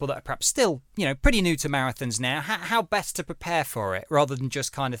for people that are perhaps still, you know, pretty new to marathons now? How best to prepare for it rather than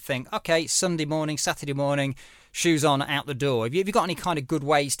just kind of think, okay, Sunday morning, Saturday morning, shoes on, out the door. Have you got any kind of good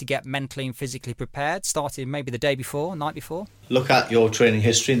ways to get mentally and physically prepared, starting maybe the day before, night before? Look at your training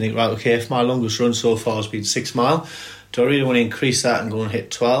history and think, right, okay, if my longest run so far has been 6 mile, do I really want to increase that and go and hit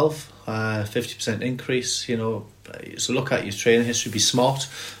 12? 50% increase, you know. So look at your training history, be smart.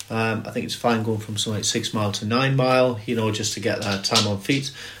 I think it's fine going from something like 6 mile to 9 mile, you know, just to get that time on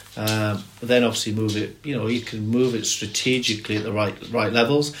feet. But then obviously move it, you know, you can move it strategically at the right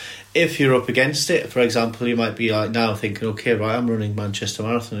levels. If you're up against it, for example, you might be like now thinking, okay, right, I'm running Manchester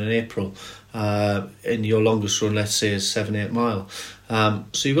Marathon in April, and your longest run, let's say, is 7-8 mile.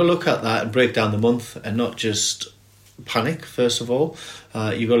 So you've got to look at that and break down the month and not just panic. First of all,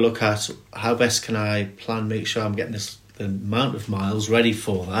 you've got to look at how best can I plan, make sure I'm getting the amount of miles ready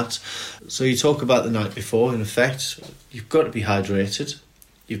for that. So you talk about the night before. In effect, you've got to be hydrated,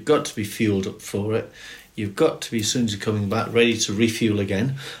 you've got to be fueled up for it, you've got to be, as soon as you're coming back, ready to refuel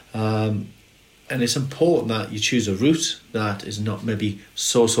again. And it's important that you choose a route that is not maybe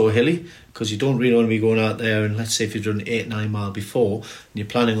so hilly, because you don't really want to be going out there, and let's say if you've done 8-9 mile before and you're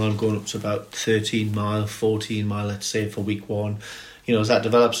planning on going up to about 13 mile, 14 mile, let's say for week one, you know, as that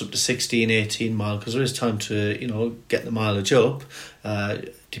develops up to 16, 18 mile, because there is time to, you know, get the mileage up,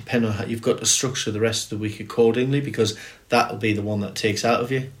 depending on how you've got to structure the rest of the week accordingly, because that'll be the one that takes out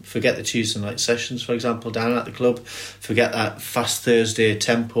of you. Forget the Tuesday night sessions, for example, down at the club. Forget that fast Thursday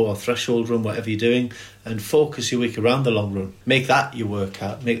tempo or threshold run, whatever you're doing, and focus your week around the long run. Make that your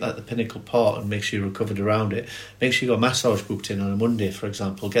workout. Make that the pinnacle part, and make sure you're recovered around it. Make sure you've got a massage booked in on a Monday, for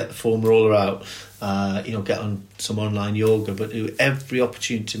example. Get the foam roller out. You know, get on some online yoga, but do every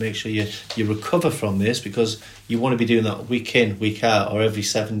opportunity to make sure you recover from this, because you want to be doing that week in, week out, or every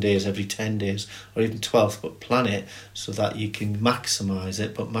 7 days, every 10 days, or even 12, but plan it so that you can maximise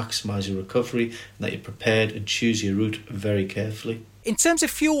it, but maximise your recovery, and that you're prepared and choose your route very carefully. In terms of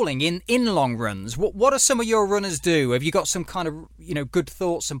fueling in long runs, what do some of your runners do? Have you got some kind of, you know, good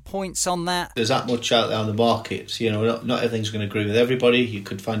thoughts and points on that? There's that much out there on the market. You know, not everything's going to agree with everybody. You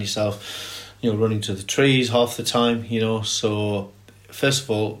could find yourself, you know, running to the trees half the time, you know. So first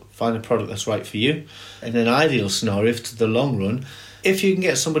of all, find a product that's right for you. In an ideal scenario, if to the long run, if you can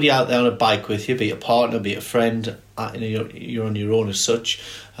get somebody out there on a bike with you, be it a partner, be it a friend, you know, you're on your own as such,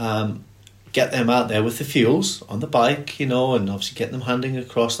 get them out there with the fuels on the bike, you know, and obviously get them handing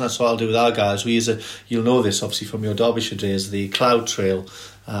across. And that's what I'll do with our guys. We use you'll know this obviously from your Derbyshire days, the Cloud Trail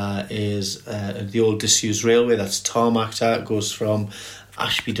is the old disused railway that's tarmacked out. It goes from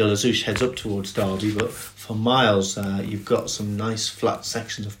Ashby de la Zouch heads up towards Derby, but for miles you've got some nice flat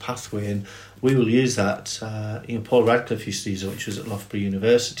sections of pathway, and we will use that. Paul Radcliffe used to use it, which was at Loughborough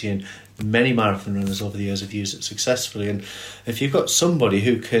University, and many marathon runners over the years have used it successfully. And if you've got somebody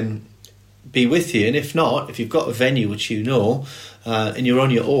who can be with you, and if not, if you've got a venue which you know and you're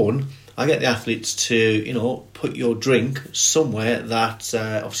on your own, I get the athletes to, put your drink somewhere that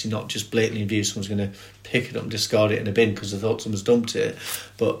obviously not just blatantly in view, someone's going to pick it up and discard it in a bin because they thought someone's dumped it,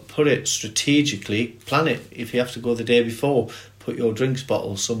 but put it strategically, plan it. If you have to go the day before, put your drinks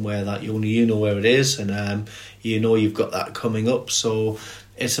bottle somewhere that only you know where it is, and you've got that coming up. So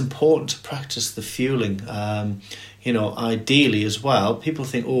it's important to practice the fueling. Ideally as well, people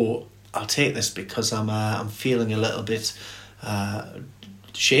think, I'll take this because I'm feeling a little bit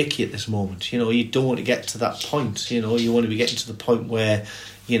shaky at this moment. You don't want to get to that point. You want to be getting to the point where,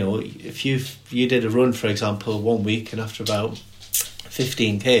 if you did a run, for example, 1 week, and after about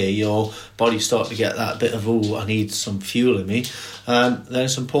 15k your body's starting to get that bit of, I need some fuel in me, then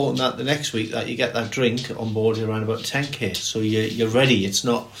it's important that the next week that you get that drink on board around about 10k, so you're ready. It's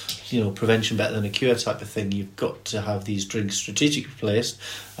not prevention better than a cure type of thing. You've got to have these drinks strategically placed.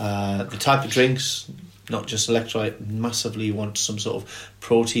 The type of drinks, not just electrolyte, massively you want some sort of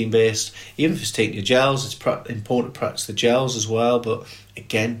protein based. Even if it's taking your gels, it's important to practice the gels as well, but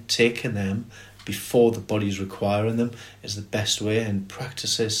again, taking them before the body's requiring them is the best way, and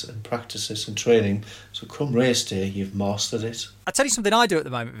practice this and training, so come race day you've mastered it. I'll tell you something I do at the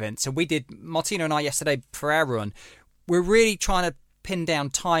moment, Vince. So we did, Martina and I yesterday for our run, we're really trying to pin down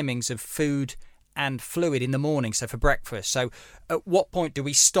timings of food and fluid in the morning, so for breakfast. So at what point do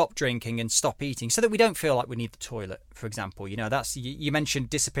we stop drinking and stop eating so that we don't feel like we need the toilet, for example? That's, you mentioned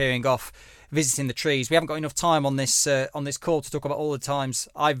disappearing off, visiting the trees. We haven't got enough time on this call to talk about all the times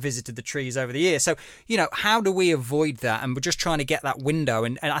I've visited the trees over the years. So how do we avoid that? And we're just trying to get that window,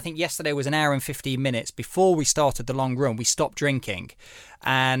 and I think yesterday was an hour and 15 minutes before we started the long run. We stopped drinking,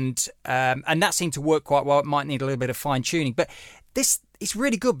 and that seemed to work quite well. It might need a little bit of fine tuning, but it's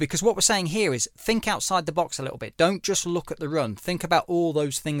really good, because what we're saying here is think outside the box a little bit. Don't just look at the run. Think about all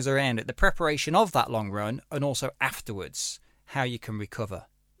those things around it, the preparation of that long run, and also afterwards, how you can recover.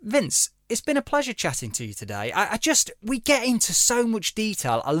 Vince, it's been a pleasure chatting to you today. We get into so much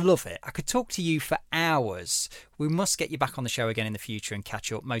detail. I love it. I could talk to you for hours. We must get you back on the show again in the future and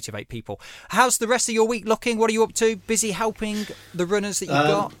catch up, motivate people. How's the rest of your week looking? What are you up to? Busy helping the runners that you've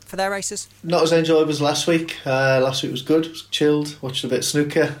got for their races? Not as enjoyable as last week. Last week was good. It was chilled. Watched a bit of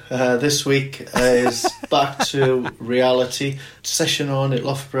snooker. This week is back to reality. Session on at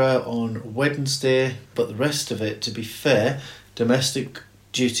Loughborough on Wednesday, but the rest of it, to be fair, domestic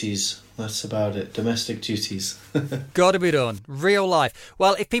duties. That's about it. Domestic duties. Got to be done. Real life.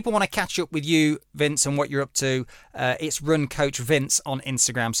 Well, if people want to catch up with you, Vince, and what you're up to, it's Run Coach Vince on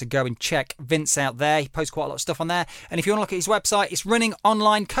Instagram. So go and check Vince out there. He posts quite a lot of stuff on there. And if you want to look at his website, it's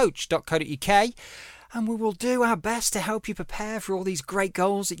runningonlinecoach.co.uk. And we will do our best to help you prepare for all these great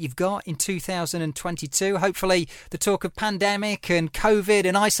goals that you've got in 2022. Hopefully, the talk of pandemic and COVID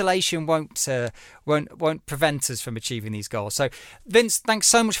and isolation won't prevent us from achieving these goals. So, Vince, thanks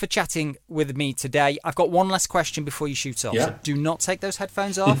so much for chatting with me today. I've got one last question before you shoot off. Yeah. So do not take those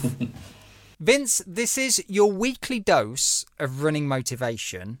headphones off. Vince, this is your weekly dose of running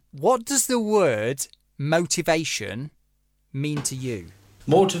motivation. What does the word motivation mean to you?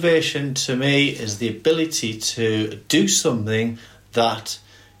 Motivation to me is the ability to do something that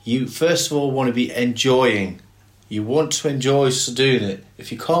you first of all want to be enjoying. You want to enjoy doing it.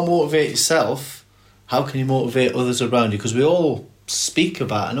 If you can't motivate yourself, how can you motivate others around you? Because we all speak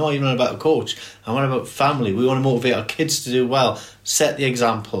about, I know you're not about a coach, I'm not about family. We want to motivate our kids to do well, set the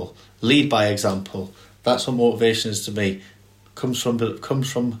example, lead by example. That's what motivation is to me. Comes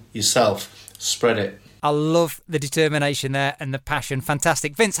from yourself. Spread it. I love the determination there and the passion.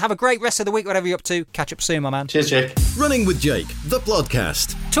 Fantastic. Vince, have a great rest of the week, whatever you're up to. Catch up soon, my man. Cheers, Jake. Running with Jake, the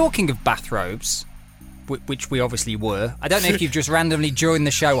podcast. Talking of bathrobes, which we obviously were, I don't know if you've just randomly joined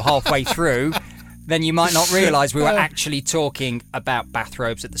the show halfway through, then you might not realise we were actually talking about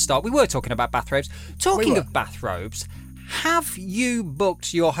bathrobes at the start. We were talking about bathrobes. Talking of bathrobes, have you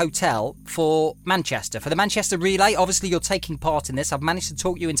booked your hotel for Manchester, for the Manchester Relay? Obviously, you're taking part in this. I've managed to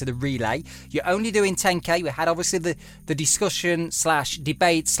talk you into the relay. You're only doing 10k. We had obviously the discussion /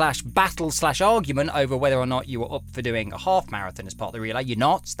 debate / battle / argument over whether or not you were up for doing a half marathon as part of the relay. You're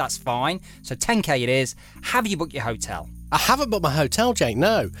not. That's fine. So 10k it is. Have you booked your hotel? I haven't booked my hotel, Jake,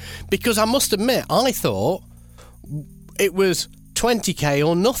 no. Because I must admit, I thought it was 20k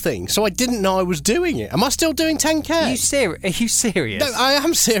or nothing, so I didn't know I was doing it. Am I still doing 10k? Are you serious? No, I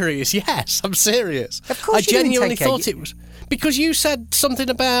am serious. Yes, I'm serious. Of course, I genuinely doing 10K. thought it was Because you said something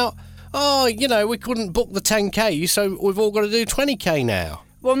about, we couldn't book the 10K, so we've all got to do 20K now.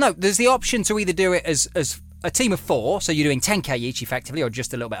 Well, no, there's the option to either do it as a team of 4, so you're doing 10K each effectively, or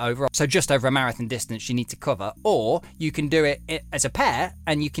just a little bit over. So just over a marathon distance you need to cover. Or you can do it as a pair,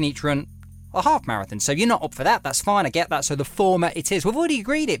 and you can each run a half marathon. So you're not up for that. That's fine. I get that. So the former it is. We've already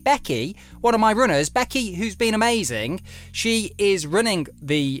agreed it. Becky, one of my runners, Becky, who's been amazing, she is running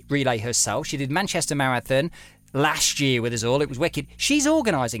the relay herself. She did Manchester Marathon last year with us all. It was wicked. She's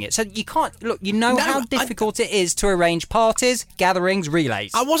organising it. So you can't... Look, how difficult it is to arrange parties, gatherings,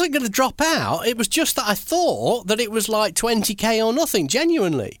 relays. I wasn't going to drop out. It was just that I thought that it was like 20K or nothing,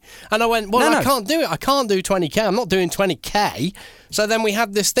 genuinely. And I went, I can't do it. I can't do 20K. I'm not doing 20K. So then we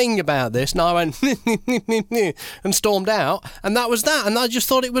had this thing about this, and I went and stormed out, and that was that. And I just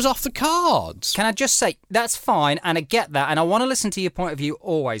thought it was off the cards. Can I just say, that's fine, and I get that, and I want to listen to your point of view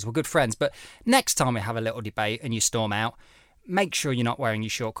always. We're good friends. But next time we have a little debate and you storm out, make sure you're not wearing your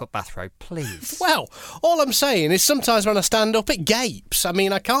shortcut bathrobe, please. Well, all I'm saying is sometimes when I stand up, it gapes. I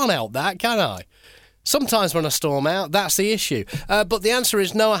mean, I can't help that, can I? Sometimes when I storm out, that's the issue. But the answer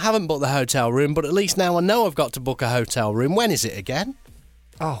is no, I haven't booked the hotel room, but at least now I know I've got to book a hotel room. When is it again?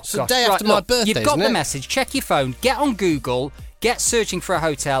 Oh, it's the day after my birthday, You've got isn't the it? message. Check your phone. Get on Google. Get searching for a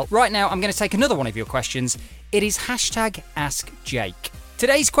hotel. Right now, I'm going to take another one of your questions. It is #AskJake.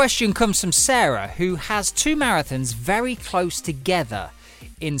 Today's question comes from Sarah, who has 2 marathons very close together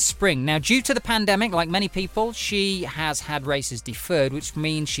in spring. Now, due to the pandemic, like many people, she has had races deferred, which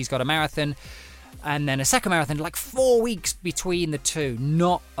means she's got a marathon and then a second marathon, like 4 weeks between the two.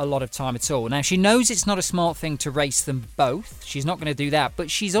 Not a lot of time at all. Now, she knows it's not a smart thing to race them both. She's not going to do that,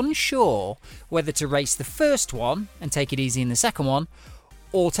 but she's unsure whether to race the first one and take it easy in the second one,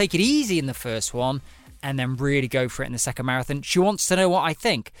 or take it easy in the first one and then really go for it in the second marathon. She wants to know what I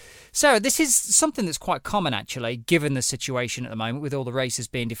think. So this is something that's quite common, actually, given the situation at the moment with all the races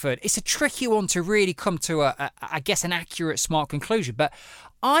being deferred. It's a tricky one to really come to, an accurate, smart conclusion. But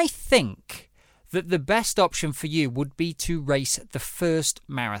I think that the best option for you would be to race the first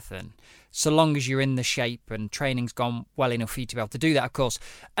marathon, so long as you're in the shape and training's gone well enough for you to be able to do that, of course.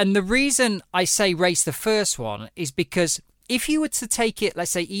 And the reason I say race the first one is because if you were to take it,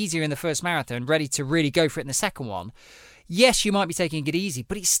 let's say, easier in the first marathon, ready to really go for it in the second one, yes, you might be taking it easy,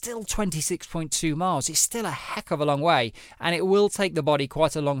 but it's still 26.2 miles. It's still a heck of a long way, and it will take the body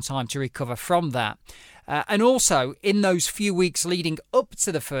quite a long time to recover from that. And also, in those few weeks leading up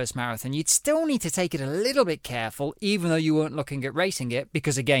to the first marathon, you'd still need to take it a little bit careful, even though you weren't looking at racing it,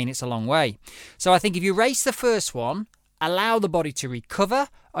 because, again, it's a long way. So I think if you race the first one, allow the body to recover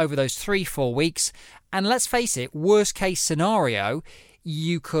over those 3-4 weeks, and let's face it, worst case scenario,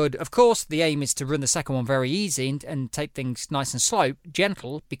 you could, of course, the aim is to run the second one very easy and take things nice and slow,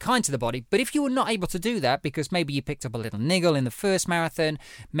 gentle, be kind to the body. But if you were not able to do that because maybe you picked up a little niggle in the first marathon,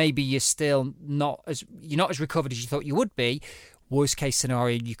 maybe you're still not as recovered as you thought you would be, worst case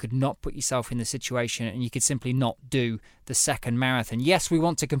scenario, you could not put yourself in the situation and you could simply not do the second marathon. Yes, we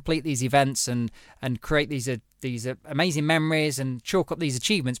want to complete these events and create these amazing memories and chalk up these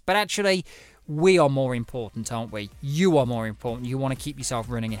achievements, but actually we are more important, aren't we? You are more important. You want to keep yourself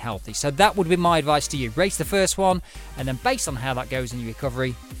running and healthy. So that would be my advice to you. Race the first one, and then based on how that goes in your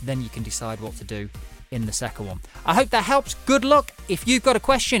recovery, then you can decide what to do in the second one. I hope that helps. Good luck. If you've got a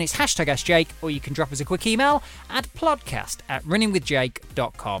question, it's #AskJake, or you can drop us a quick email at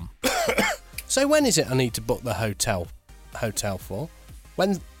plodcast@runningwithjake.com. So when is it I need to book the hotel for?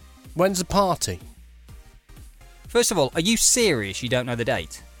 When's the party? First of all, are you serious you don't know the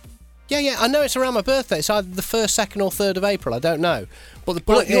date? Yeah, I know it's around my birthday. It's either the 1st, 2nd or 3rd of April. I don't know. But the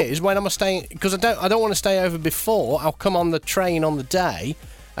point is, when am I staying? Because I don't want to stay over before. I'll come on the train on the day,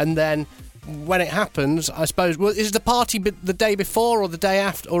 and then when it happens, I suppose, well, is the party the day before or the day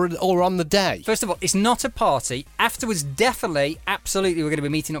after or on the day? First of all, it's not a party. Afterwards, definitely, absolutely, we're going to be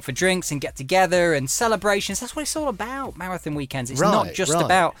meeting up for drinks and get together and celebrations. That's what it's all about, marathon weekends. It's not just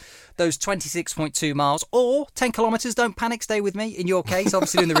about those 26.2 miles or 10 kilometres. Don't panic, stay with me. In your case,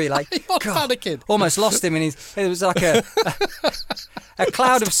 obviously doing the relay. You're panicking. Almost lost him, and it was like a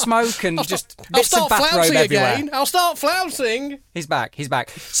cloud of smoke and just bits of bathrobe everywhere. Again. I'll start flouncing. He's back.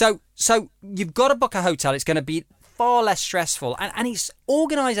 So you've got to book a hotel. It's going to be far less stressful, and it's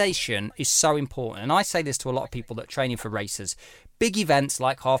organisation is so important. And I say this to a lot of people that are training for races. Big events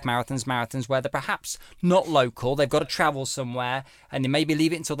like half marathons, where they're perhaps not local, they've got to travel somewhere, and they maybe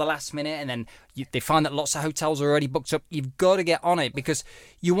leave it until the last minute, and then they find that lots of hotels are already booked up. You've got to get on it because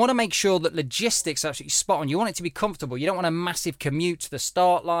you want to make sure that logistics are absolutely spot on. You want it to be comfortable. You don't want a massive commute to the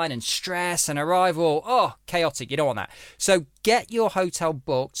start line and stress and arrival. Oh, chaotic. You don't want that. So get your hotel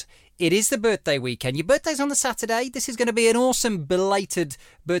booked it is the birthday weekend. Your birthday's on the Saturday. This is going to be an awesome belated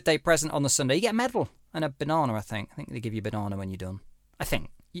birthday present on the Sunday. You get a medal and a banana, I think. I think they give you a banana when you're done. I think.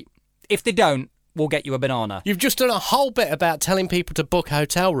 If they don't, we'll get you a banana. You've just done a whole bit about telling people to book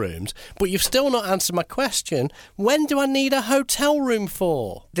hotel rooms, but you've still not answered my question. When do I need a hotel room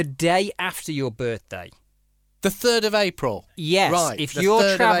for? The day after your birthday. The 3rd of April? Yes. Right, If the you're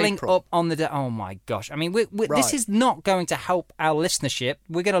 3rd of travelling April. up on the day... Oh, my gosh. I mean, this Right. is not going to help our listenership.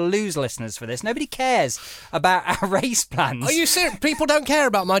 We're going to lose listeners for this. Nobody cares about our race plans. Are you serious? People don't care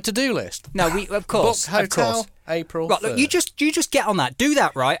about my to-do list. No, of course. Book hotel, Of course. April Right, look, 3rd. you just get on that. Do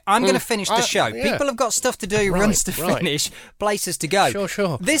that, right? I'm going to finish the show. yeah. People have got stuff to do, Right, runs to right. finish, places to go.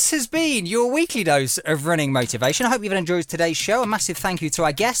 Sure. This has been your weekly dose of running motivation. I hope you've enjoyed today's show. A massive thank you to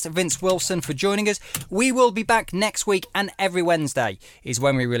our guest, Vince Wilson, for joining us. We will be back next week, and every Wednesday is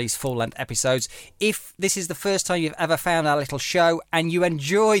when we release full-length episodes. If this is the first time you've ever found our little show and you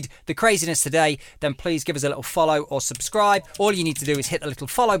enjoyed the craziness today, then please give us a little follow or subscribe. All you need to do is hit the little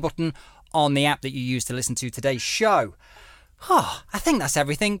follow button on the app that you use to listen to today's show. Oh, I think that's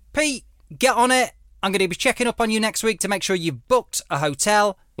everything. Pete, get on it. I'm going to be checking up on you next week to make sure you've booked a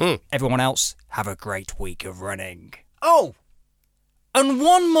hotel. Everyone else, have a great week of running. Oh, and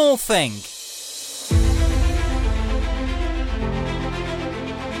one more thing.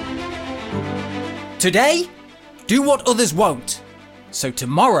 Today, do what others won't. So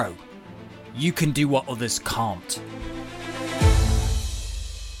tomorrow, you can do what others can't.